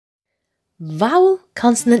Vowel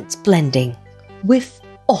Consonant Blending with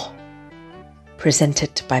O,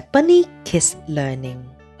 presented by Bunny Kiss Learning.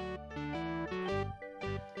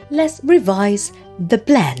 Let's revise. The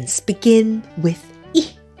blends begin with I,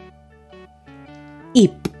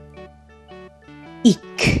 ip,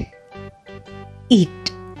 ik,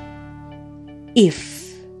 it,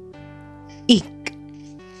 if, ik,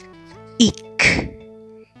 ik,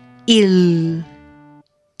 il,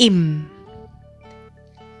 im,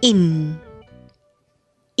 in,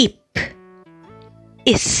 ip,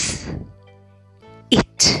 is,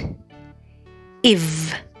 it,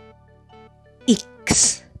 if,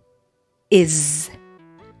 ix, is.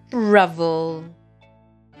 Bravo!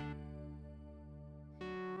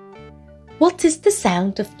 What is the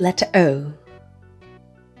sound of letter O?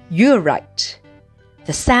 You're right.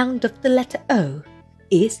 The sound of the letter O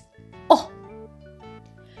is O.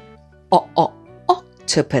 O,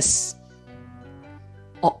 octopus.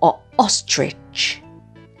 O, ostrich.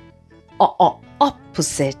 O,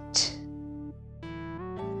 opposite.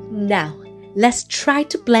 Now, let's try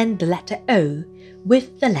to blend the letter O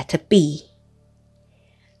with the letter B.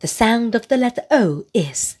 The sound of the letter O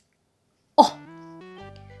is O.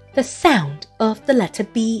 The sound of the letter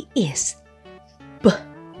B is B.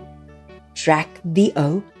 Drag the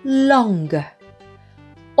O longer.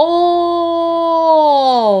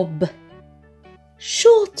 Orb.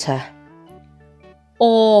 Shorter.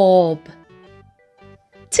 Orb.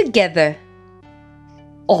 Together.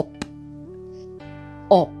 Op.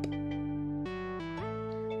 Op.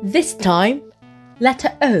 This time,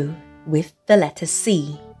 letter O with the letter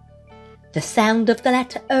C. The sound of the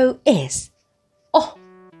letter O is O.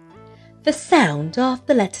 The sound of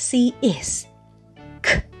the letter C is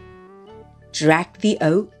K. Drag the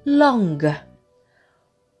O longer.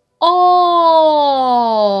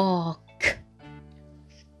 Ok.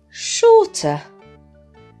 Shorter.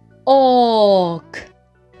 Ok.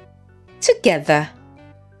 Together.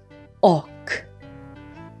 Ok.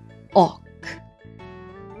 Ok.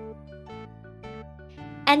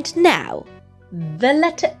 And now, the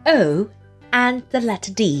letter O and the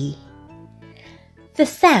letter D. The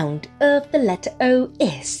sound of the letter O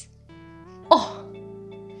is O.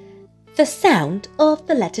 The sound of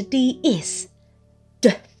the letter D is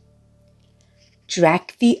D.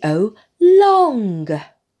 Drag the O longer.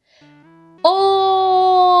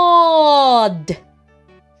 Odd.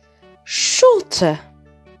 Shorter.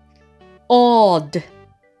 Odd.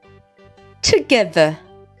 Together.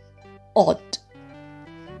 Odd.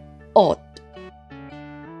 Odd.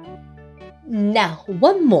 Now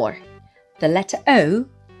one more. The letter O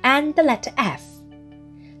and the letter F.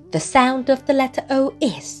 The sound of the letter O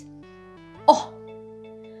is O.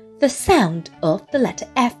 The sound of the letter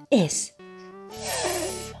F is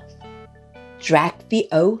F. Drag the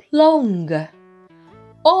O longer.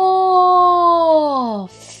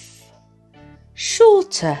 Off.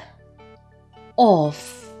 Shorter.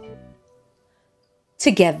 Off.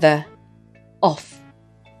 Together. Off.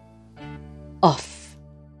 Off.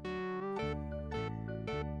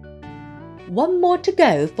 One more to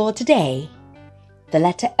go for today. The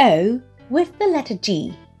letter O with the letter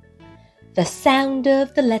G. The sound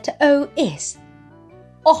of the letter O is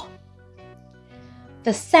O.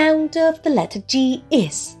 The sound of the letter G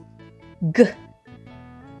is G.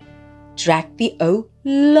 Drag the O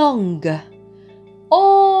longer.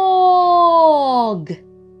 Og.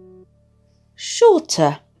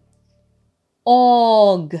 Shorter.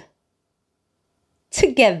 Og.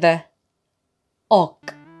 Together. Og.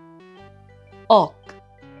 Og.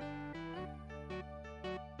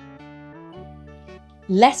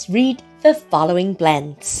 Let's read the following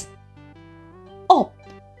blends. Op.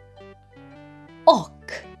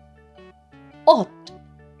 Ok. Odd.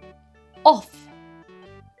 Off.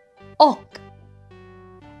 Ok.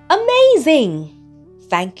 Amazing!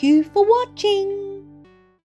 Thank you for watching.